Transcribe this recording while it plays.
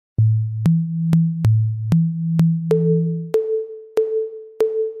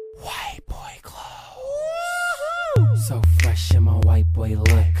in my white boy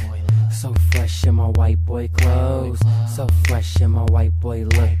look. So fresh in my white boy clothes. So fresh in my white boy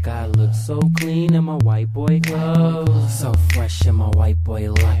look. I look so clean in my white boy clothes. So fresh in my white boy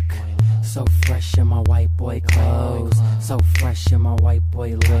look. So fresh in my white boy clothes. So fresh in my white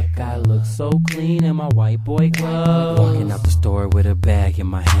boy look. I look so clean in my white boy clothes. Walking out the store with a bag in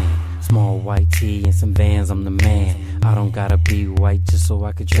my hand. Small white tee and some Vans, I'm the man. I don't gotta be white just so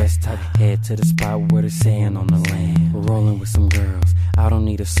I could dress tight. Head to the spot where the sand on the land. We're rolling with some girls, I don't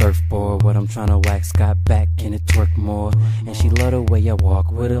need a surfboard. What I'm tryna wax got back and it twerk more. And she love the way I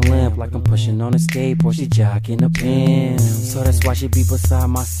walk with a limp, like I'm pushing on a skateboard, she jocking a pin. So that's why she be beside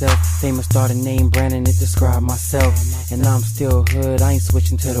myself. Famous starter name Brandon, it describe myself. And I'm still hood, I ain't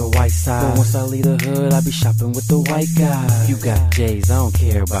switching to the white side. But once I leave the hood, I be shopping with the white guy. You got J's, I don't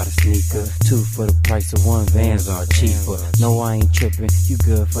care about a sneaker. Two for the price of one, Vans are cheaper. No, I ain't tripping, you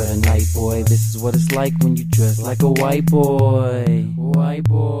good for the night, boy. This is what it's like when you dress like a white boy. White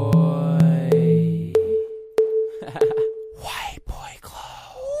boy. White boy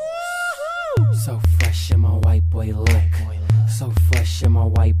clothes. So fresh in my white boy look. So fresh in my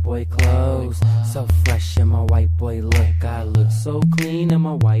white boy clothes. So fresh in my white boy look. I look so clean in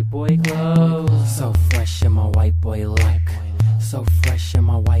my white boy clothes. So fresh in my white boy look. So fresh in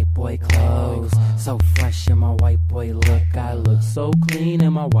my white boy clothes. So fresh in my white boy look. I look so clean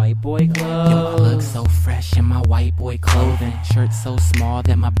in my white boy clothes. Yo, I look so fresh in my white boy clothing. Shirt so small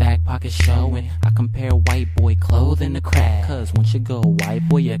that my back pocket's showing. I compare white boy clothing to crack. Cause once you go white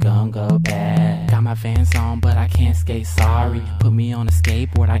boy, you're gon' go bad. Got my Vans on, but I can't skate, sorry. Put me on a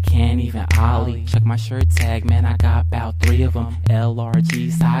skateboard, I can't even ollie. Check my shirt tag, man, I got about 3 of them.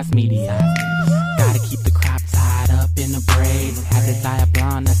 LRG size medium. Gotta keep the crop tied up in the braids. Had to dye it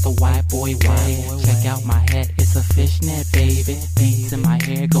blonde, that's the white boy way. Check out my head, it's a fishnet, baby. Beads in my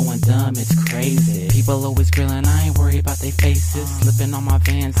hair going dumb, it's crazy. People always grilling, I ain't worried about their faces. Slipping on my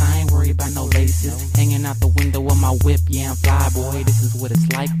Vans, I ain't worried about no laces. Hanging out the window of my whip, yeah, I'm fly boy. This is what it's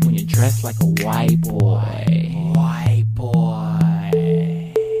like when you're dressed like a white boy. White boy.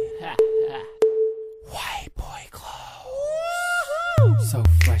 White boy clothes. So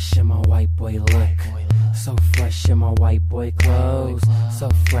fresh in my white boy look. So fresh in my white boy clothes. So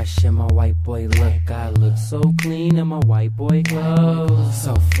fresh in my white boy look. I look so clean in my white boy clothes.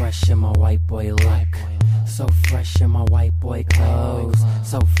 So fresh in my white boy look. So fresh in my white boy clothes.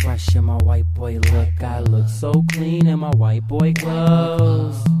 So fresh in my white boy look. I look so clean in my white boy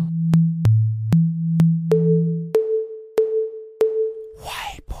clothes.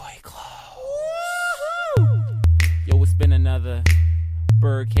 White boy clothes. Yo, it's been another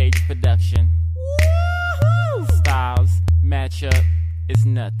Birdcage production. Styles match up is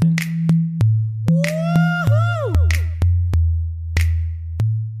nothing.